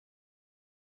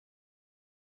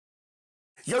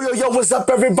Yo, what's up,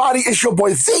 everybody? It's your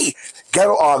boy, the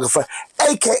Ghetographer,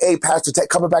 aka Pastor Tech,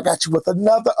 coming back at you with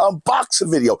another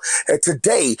unboxing video. And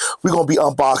today, we're going to be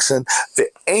unboxing the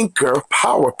Anker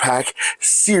Power Pack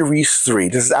Series 3.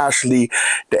 This is actually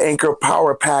the Anker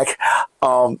Power Pack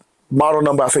model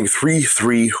number, I think,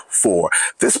 334.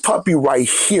 This puppy right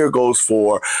here goes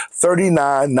for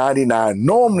 $39.99.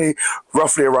 Normally,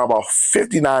 roughly around about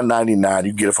 $59.99.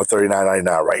 You get it for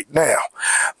 $39.99 right now.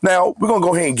 Now, we're going to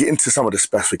go ahead and get into some of the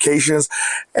specifications,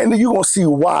 and then you're going to see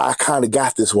why I kind of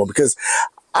got this one, because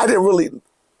I didn't really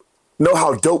know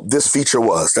how dope this feature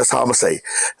was. That's how I'm going to say.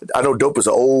 I know dope is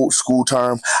an old school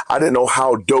term. I didn't know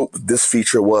how dope this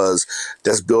feature was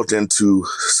that's built into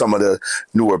some of the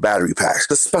newer battery packs.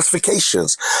 The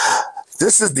specifications.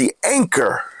 This is the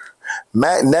Anker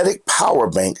Magnetic Power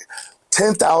Bank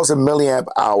 10,000 milliamp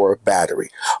hour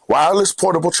battery. Wireless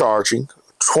portable charging,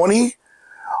 20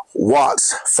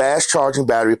 watts fast charging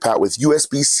battery pack with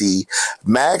USB-C,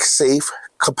 MagSafe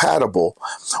compatible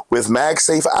with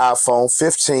MagSafe iPhone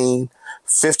 15,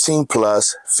 15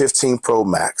 Plus, 15 Pro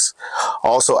Max.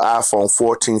 Also iPhone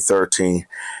 14, 13,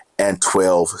 and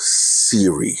 12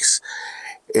 series.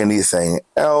 Anything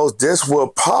else? This will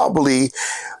probably,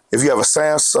 if you have a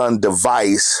Samsung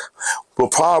device, will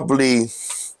probably,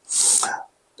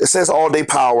 it says all day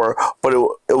power, but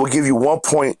it will give you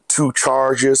 1.2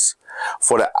 charges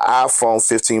for the iPhone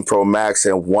 15 Pro Max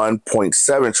and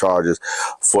 1.7 charges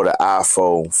for the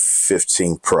iPhone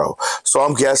 15 Pro. So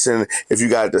I'm guessing if you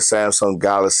got the Samsung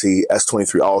Galaxy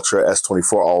S23 Ultra,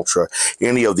 S24 Ultra,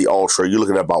 any of the Ultra, you're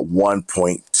looking at about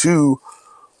 1.2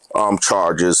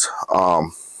 charges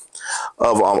of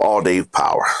all day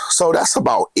power. So that's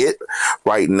about it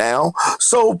right now.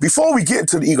 So before we get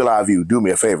into the eagle eye view, do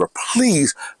me a favor,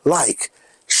 please like,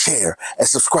 share, and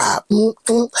subscribe.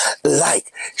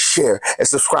 Like, share, and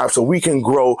subscribe so we can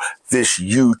grow this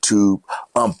YouTube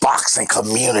unboxing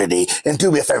community. And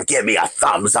do me a favor, give me a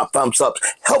thumbs up. Thumbs up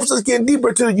helps us get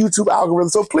deeper to the YouTube algorithm.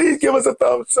 So please give us a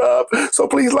thumbs up. So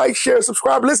please like, share,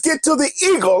 subscribe. Let's get to the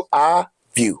eagle eye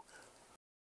view.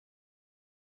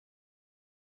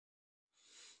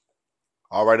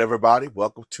 All right, everybody,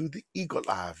 welcome to the eagle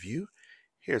eye view.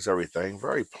 Here's everything,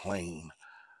 very plain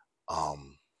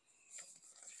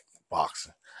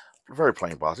boxing. Very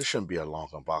plain box. It shouldn't be a long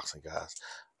unboxing, guys.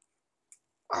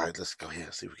 All right, let's go ahead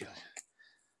and see if we can.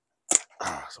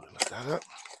 So we lift that up.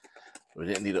 We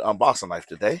didn't need an unboxing knife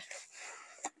today.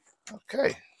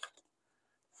 Okay.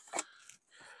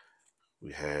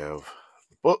 We have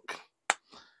the book.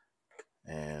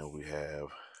 And we have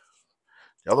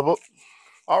the other book.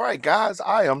 All right, guys,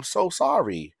 I am so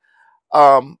sorry.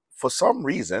 For some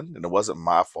reason, and it wasn't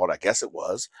my fault, I guess it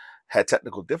was, had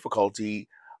technical difficulty.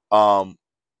 I'm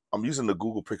using the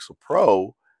Google Pixel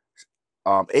Pro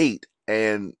 8,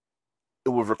 and it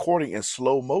was recording in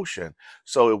slow motion.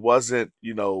 So it wasn't,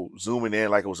 zooming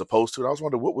in like it was supposed to. And I was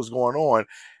wondering what was going on.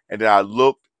 And then I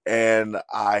looked and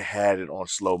I had it on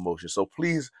slow motion. So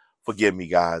please forgive me,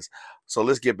 guys. So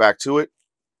let's get back to it.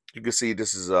 You can see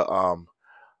this is a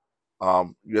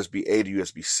USB-A to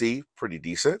USB-C, pretty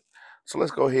decent. So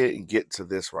let's go ahead and get to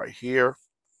this right here.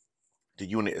 The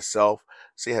unit itself,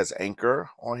 see, it has Anker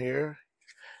on here.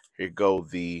 Here go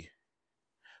the,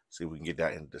 see if we can get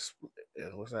that in this.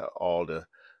 What's that? All the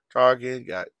target,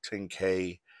 got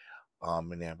 10K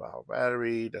milliamp hour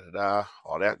battery,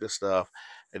 all that good stuff.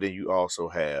 And then you also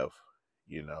have,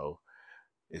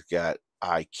 it's got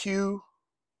IQ,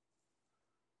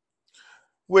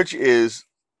 which is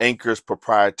Anker's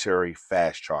proprietary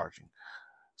fast charging.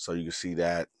 So you can see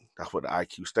that that's what the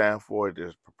IQ stands for.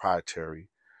 There's proprietary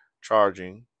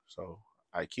charging. So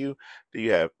IQ. Then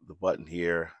you have the button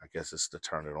here. I guess it's to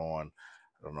turn it on.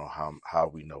 I don't know how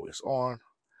we know it's on.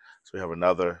 So we have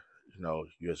another,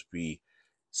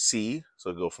 USB-C.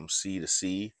 So go from C to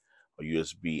C, or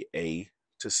USB-A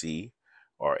to C,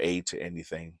 or A to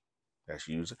anything that's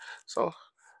using. So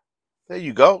there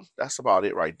you go. That's about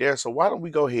it right there. So why don't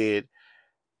we go ahead,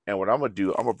 and what I'm gonna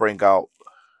do, I'm gonna bring out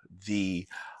the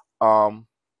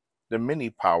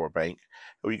mini power bank.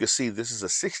 And you can see this is a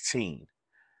 16.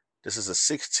 This is a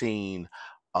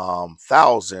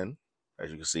 16,000. As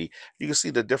you can see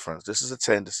the difference. This is a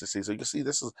 10 to 16. So you can see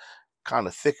this is kind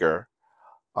of thicker.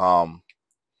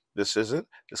 This isn't.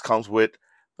 This comes with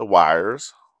the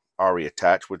wires already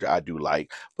attached, which I do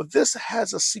like. But this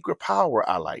has a secret power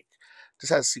I like. This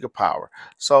has secret power.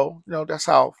 So, that's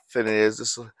how thin it is.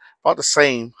 This is about the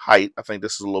same height. I think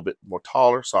this is a little bit more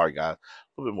taller. Sorry, guys. A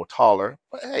little bit more taller.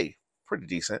 But hey, pretty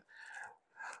decent.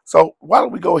 So why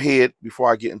don't we go ahead,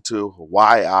 before I get into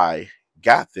why I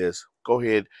got this, go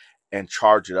ahead and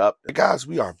charge it up. And guys,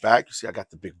 we are back. You see, I got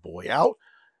the big boy out.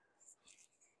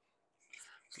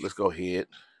 So let's go ahead,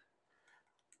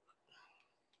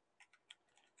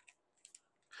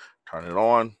 turn it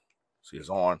on. See, it's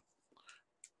on.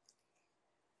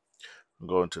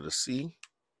 Go into the C,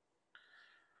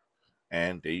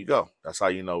 and there you go. That's how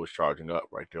you know it's charging up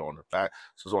right there on the back.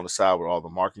 So it's on the side with all the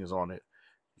markings on it.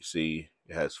 You see,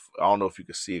 it has, I don't know if you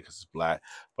can see it because it's black,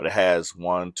 but it has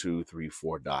 1, 2, 3,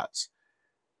 4 dots.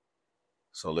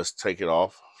 So let's take it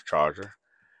off charger,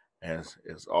 and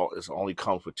it's only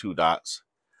comes with 2 dots.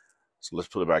 So let's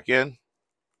put it back in.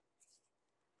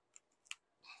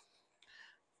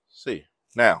 See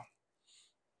now,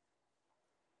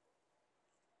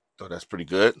 so that's pretty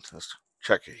good. Let's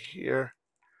check it here.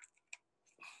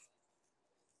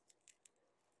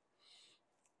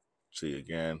 See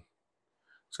again.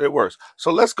 So it works.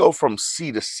 So let's go from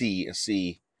C to C and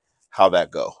see how that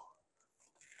go.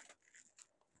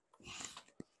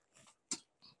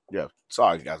 Yeah,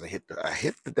 sorry guys, I hit the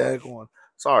daggone.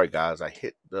 Sorry guys, I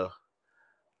hit the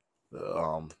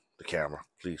camera.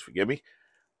 Please forgive me.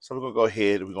 So we're gonna go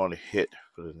ahead and we're gonna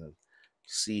put it in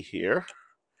C here.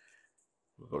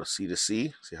 We'll go to C to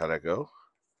C, see how that go.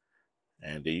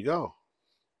 And there you go.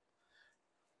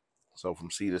 So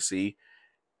from C to C,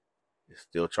 it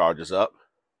still charges up.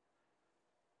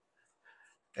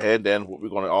 And then what we're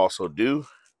gonna also do,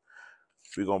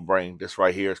 we're gonna bring this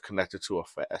right here is connected to a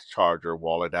fast charger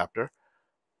wall adapter.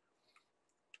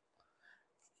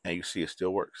 And you see it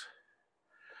still works.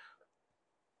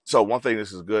 So one thing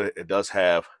this is good, it does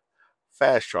have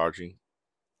fast charging.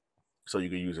 So you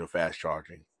can use it fast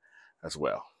charging as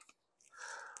well.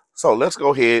 So let's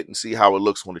go ahead and see how it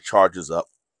looks when it charges up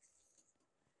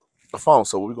the phone.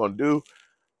 So what we're going to do,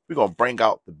 we're going to bring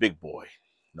out the big boy,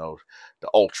 the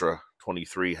Ultra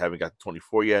 23. Haven't got the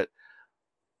 24 yet,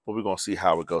 but we're going to see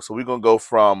how it goes. So we're going to go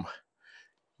from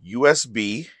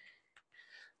USB-C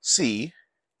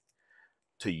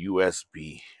to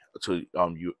USB to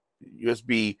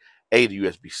USB-A to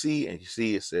USB-C, and you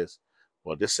see it says,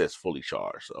 well, this says fully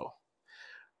charged, so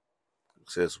it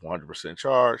says 100%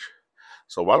 charge.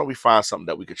 So why don't we find something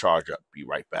that we could charge up? Be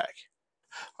right back.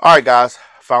 All right, guys,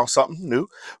 found something new.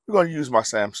 We're going to use my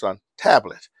Samsung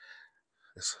tablet.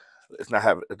 It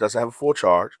doesn't have a full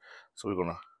charge, so we're going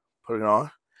to put it on.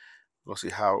 We're going to see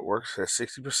how it works. It says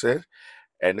 60%,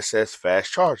 and it says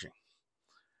fast charging.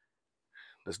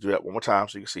 Let's do that one more time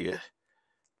so you can see it.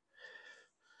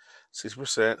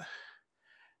 60%,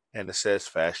 and it says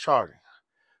fast charging.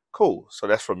 Cool. So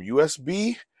that's from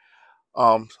USB-A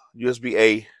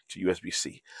to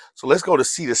USB-C. So let's go to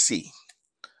C to C.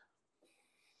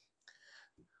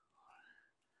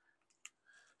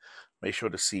 Make sure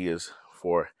the C is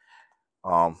for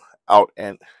out,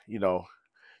 and you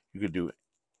could do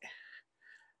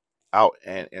out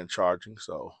and charging.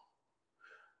 So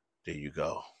there you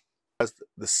go. As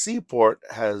the C port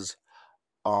has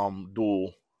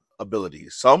dual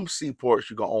abilities. Some C ports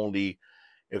you can only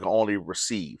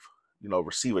receive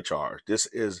a charge. This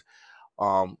is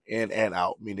in and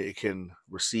out, meaning it can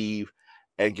receive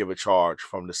and give a charge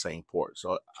from the same port.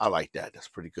 So I like that. That's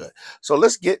pretty good. So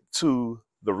let's get to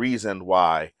the reason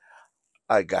why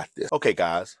I got this. Okay,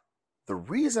 guys, the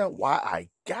reason why I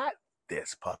got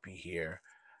this puppy here,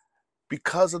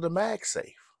 because of the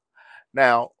MagSafe.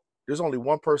 Now, there's only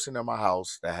one person in my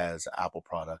house that has an Apple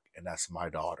product, and that's my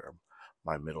daughter,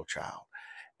 my middle child.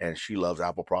 And she loves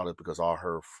Apple product because all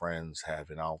her friends have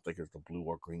it. I don't think it's the blue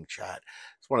or green chat.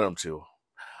 It's one of them two.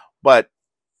 But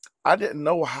I didn't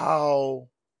know how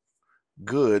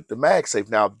good the MagSafe.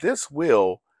 Now, this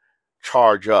will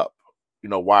charge up,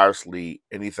 wirelessly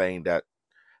anything that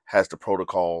has the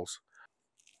protocols.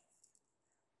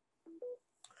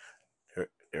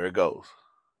 There it goes.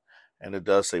 And it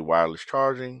does say wireless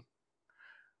charging,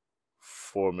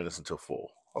 4 minutes until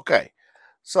full. Okay.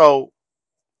 So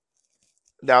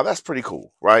now that's pretty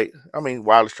cool, right? I mean,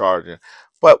 wireless charging.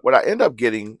 But what I ended up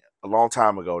getting a long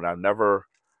time ago, and I've never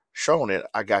shown it,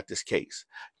 I got this case.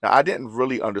 Now, I didn't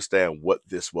really understand what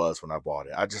this was when I bought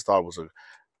it. I just thought it was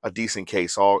a decent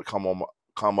case. All come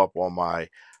up on my, I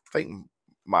think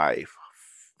my,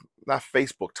 not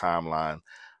Facebook timeline,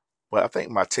 but I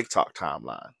think my TikTok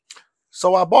timeline.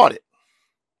 So I bought it.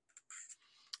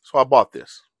 So I bought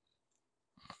this.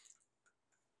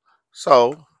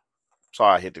 So,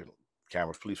 sorry I hit the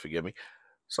camera. Please forgive me.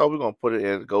 So we're going to put it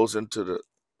in. It goes into the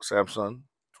Samsung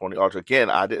 20 Ultra. Again,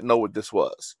 I didn't know what this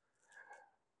was.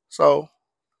 So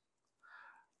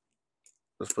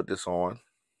let's put this on.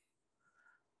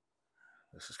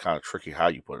 This is kind of tricky how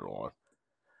you put it on.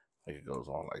 Like it goes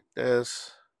on like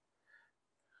this.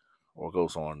 Or it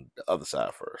goes on the other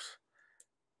side first.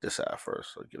 This side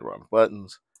first. So get around the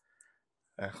buttons.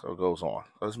 And so it goes on.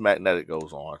 So this magnetic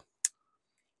goes on.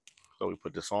 So we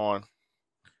put this on,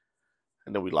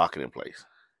 and then we lock it in place.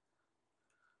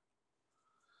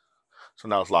 So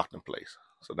now it's locked in place.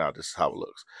 So now this is how it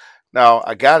looks. Now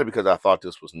I got it because I thought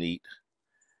this was neat,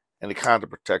 and it kind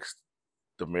of protects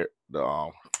the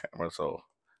camera. So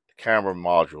the camera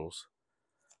modules.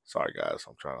 Sorry guys,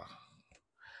 I'm trying to.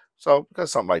 So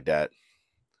because something like that.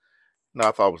 No,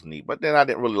 I thought it was neat, but then I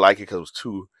didn't really like it because it's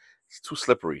too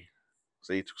slippery.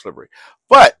 See, too slippery.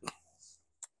 But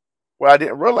what I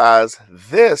didn't realize,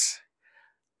 this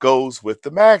goes with the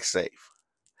MagSafe.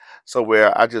 So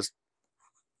where I just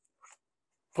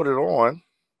put it on,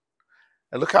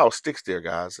 and look how it sticks there,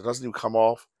 guys. It doesn't even come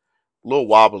off. A little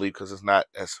wobbly because it's not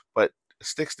as, but it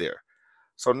sticks there.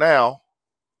 So now,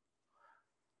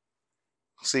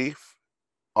 see,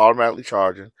 automatically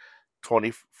charging,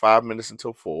 25 minutes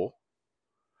until full.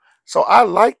 So I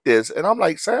like this, and I'm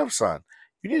like, Samsung,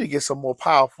 you need to get some more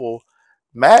powerful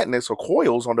magnets or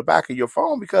coils on the back of your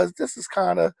phone, because this is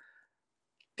kind of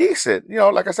decent. You know,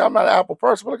 like I said, I'm not an Apple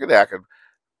person, but look at that. I can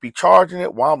be charging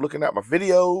it while I'm looking at my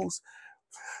videos.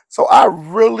 So I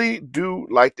really do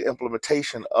like the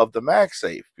implementation of the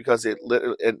MagSafe, because it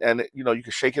you know, you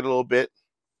can shake it a little bit.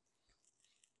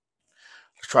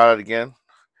 Let's try that again.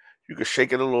 You can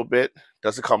shake it a little bit.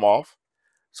 Doesn't come off.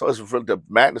 So it's really, the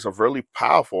magnets are really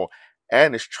powerful,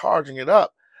 and it's charging it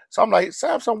up. So I'm like,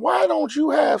 Samsung, why don't you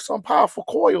have some powerful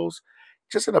coils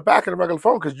just in the back of the regular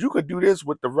phone? Because you could do this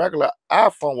with the regular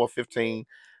iPhone 15,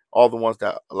 all the ones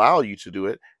that allow you to do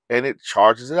it, and it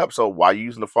charges it up. So while you're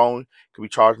using the phone, it could be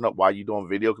charging up. While you're doing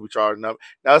video, it could be charging up.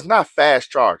 Now, it's not fast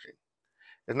charging.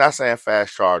 It's not saying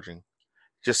fast charging,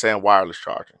 just saying wireless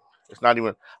charging. It's not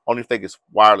even, only thing it's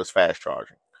wireless fast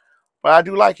charging. But I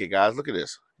do like it, guys. Look at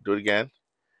this. Do it again.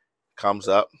 Comes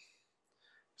up. It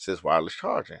says wireless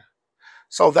charging.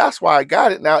 So that's why I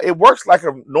got it. Now it works like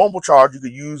a normal charge. You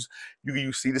could use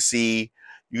C to C,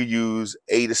 you could use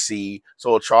A to C, so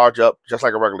it'll charge up just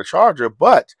like a regular charger.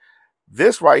 But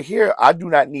this right here, I do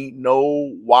not need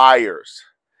no wires.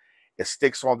 It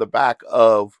sticks on the back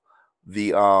of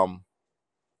the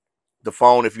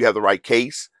phone if you have the right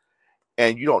case,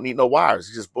 and you don't need no wires.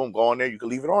 You just boom, go on there. You can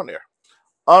leave it on there.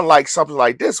 Unlike something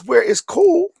like this, where it's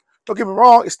cool. Don't get me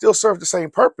wrong, it still serves the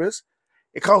same purpose.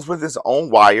 It comes with its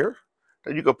own wire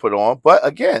that you can put on. But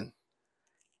again,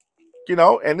 you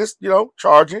know, and this, you know,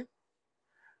 charging.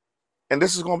 And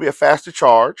this is going to be a faster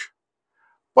charge.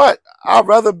 But I'd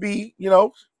rather be, you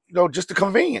know, just the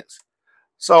convenience.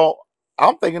 So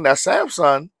I'm thinking that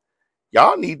Samsung,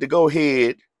 y'all need to go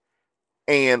ahead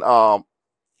and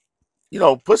you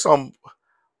know, put some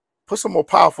more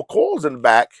powerful coils in the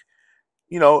back.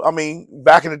 You know, I mean,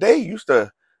 back in the day, you used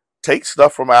to take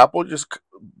stuff from Apple, just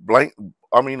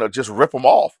just rip them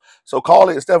off. So call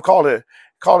it, instead of calling it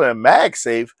a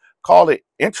MagSafe, call it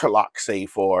interlock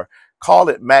safe, or call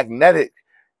it magnetic,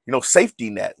 you know,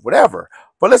 safety net, whatever.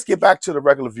 But let's get back to the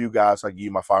regular view, guys. I'll give you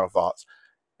my final thoughts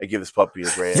and give this puppy a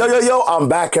grade. Yo, I'm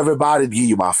back, everybody, to give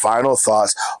you my final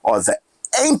thoughts on the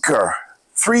Anker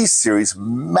 3 Series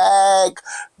MagGo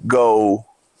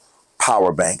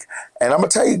power bank. And I'm gonna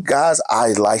tell you guys, I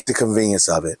like the convenience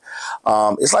of it.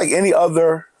 It's like any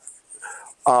other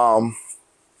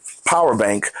power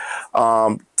bank.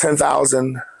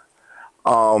 10,000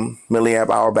 milliamp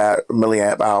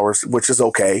hours, which is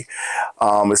okay.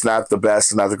 It's not the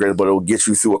best, it's not the greatest, but it'll get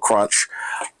you through a crunch.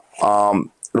 It'll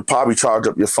probably charge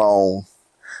up your phone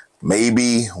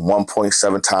maybe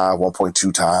 1.7 times,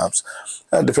 1.2 times.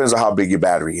 It depends on how big your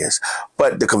battery is.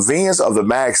 But the convenience of the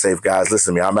MagSafe, guys,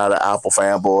 listen to me. I'm not an Apple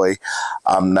fanboy.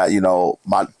 I'm not, you know,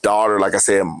 my daughter, like I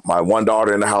said, my one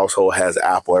daughter in the household has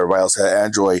Apple. Everybody else has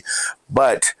Android.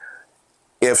 But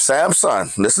if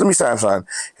Samsung, listen to me, Samsung,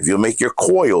 if you make your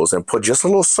coils and put just a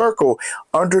little circle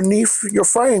underneath your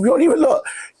frame, you don't even look.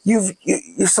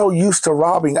 You're so used to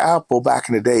robbing Apple back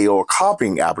in the day, or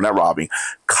copying Apple, not robbing,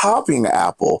 copying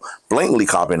Apple, blatantly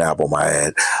copying Apple, my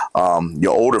ad,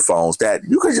 your older phones, that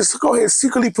you could just go ahead and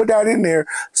secretly put that in there,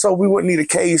 so we wouldn't need a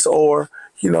case, or,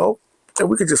 you know,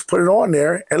 and we could just put it on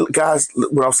there. And guys,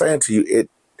 what I'm saying to you,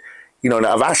 you know,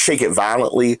 now if I shake it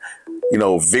violently, you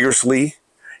know, vigorously,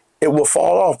 it will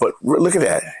fall off. But look at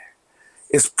that.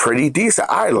 It's pretty decent.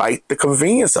 I like the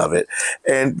convenience of it.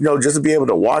 And, you know, just to be able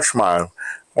to watch my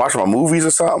movies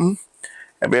or something,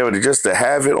 and be able to just to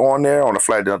have it on there on a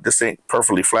flat, this ain't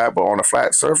perfectly flat, but on a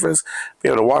flat surface, be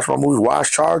able to watch my movies,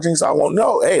 watch chargings, I won't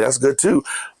know. Hey, that's good too.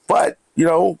 But, you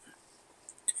know,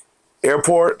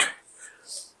 airport,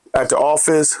 at the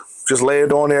office, just lay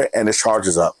it on there and it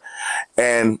charges up.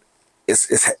 And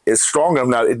it's strong enough.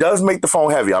 Now, it does make the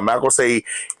phone heavy. I'm not going to say,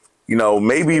 you know,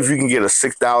 maybe if you can get a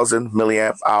 6,000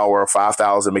 milliamp hour,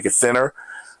 5,000, make it thinner.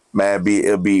 man,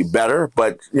 it'll be better.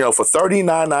 But you know, for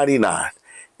 $39.99,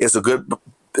 it's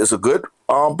a good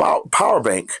power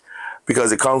bank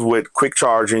because it comes with quick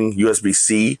charging,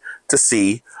 USB-C to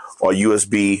C or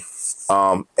USB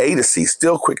A to C,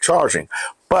 still quick charging.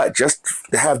 But just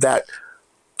to have that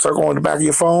circle on the back of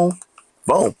your phone,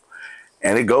 boom,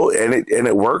 and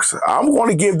it works. I'm going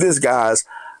to give this, guys.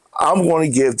 I'm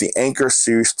going to give the Anker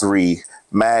Series 3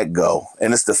 MagGo,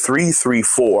 and it's the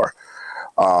 334.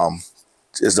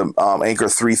 Is the Anker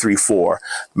 334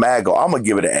 MagGo. I'm gonna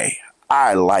give it an A.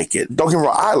 I like it. Don't get me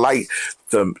wrong. I like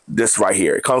this right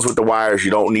here. It comes with the wires.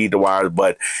 You don't need the wires,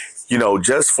 but you know,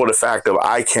 just for the fact of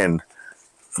I can,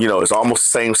 you know, it's almost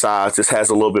the same size. This has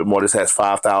a little bit more. This has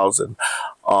 5,000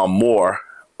 more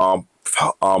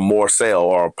cell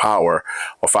or power,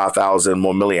 or 5,000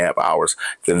 more milliamp hours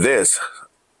than this.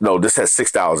 No, this has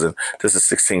 6,000. This is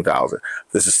 16,000.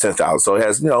 This is 10,000. So it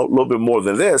has, you know, a little bit more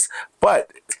than this, but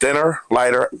thinner,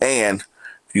 lighter, and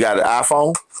you got an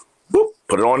iPhone, boop,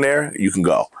 put it on there, you can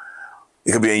go.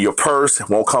 It could be in your purse, it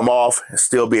won't come off, and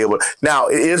still be able to. Now,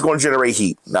 it is going to generate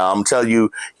heat. Now, I'm telling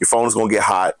you, your phone is going to get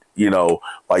hot, you know,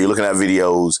 while you're looking at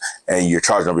videos and you're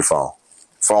charging up your phone.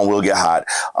 Phone will get hot.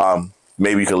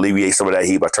 Maybe you can alleviate some of that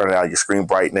heat by turning down your screen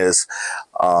brightness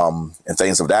and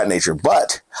things of that nature.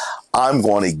 But I'm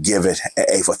going to give it an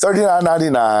A. For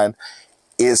 $39.99,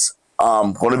 it's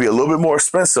going to be a little bit more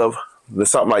expensive than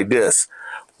something like this.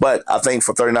 But I think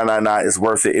for $39.99, it's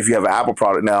worth it if you have an Apple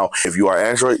product. Now, if you are an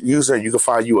Android user, you can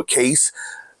find you a case,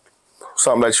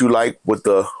 something that you like with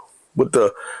the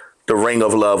ring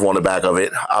of love on the back of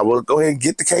it. I will go ahead and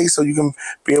get the case so you can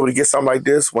be able to get something like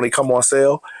this when they come on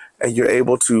sale, and you're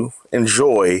able to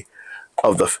enjoy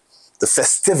of the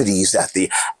festivities that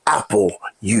the Apple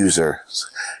users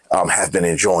have been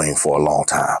enjoying for a long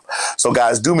time. So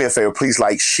guys, do me a favor, please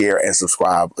like, share, and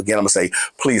subscribe. Again, I'm gonna say,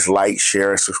 please like,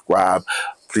 share, and subscribe.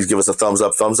 Please give us a thumbs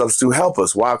up. Thumbs ups do help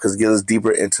us. Why? Because it gets us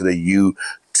deeper into the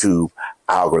YouTube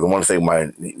algorithm. I want to thank my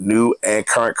new and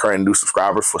current new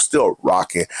subscribers for still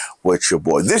rocking with your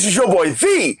boy. This is your boy,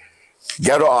 the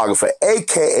Ghetographer,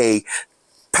 aka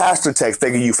Pastor Tech,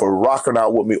 thanking you for rocking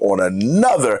out with me on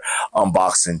another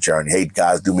unboxing journey. Hey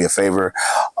guys, do me a favor.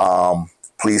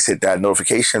 Please hit that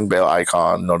notification bell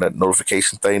icon, that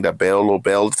notification thing, that little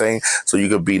bell thing, so you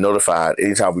can be notified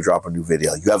anytime we drop a new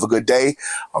video. You have a good day.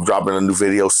 I'm dropping a new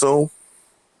video soon.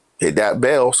 Hit that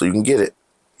bell so you can get it.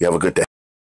 You have a good day.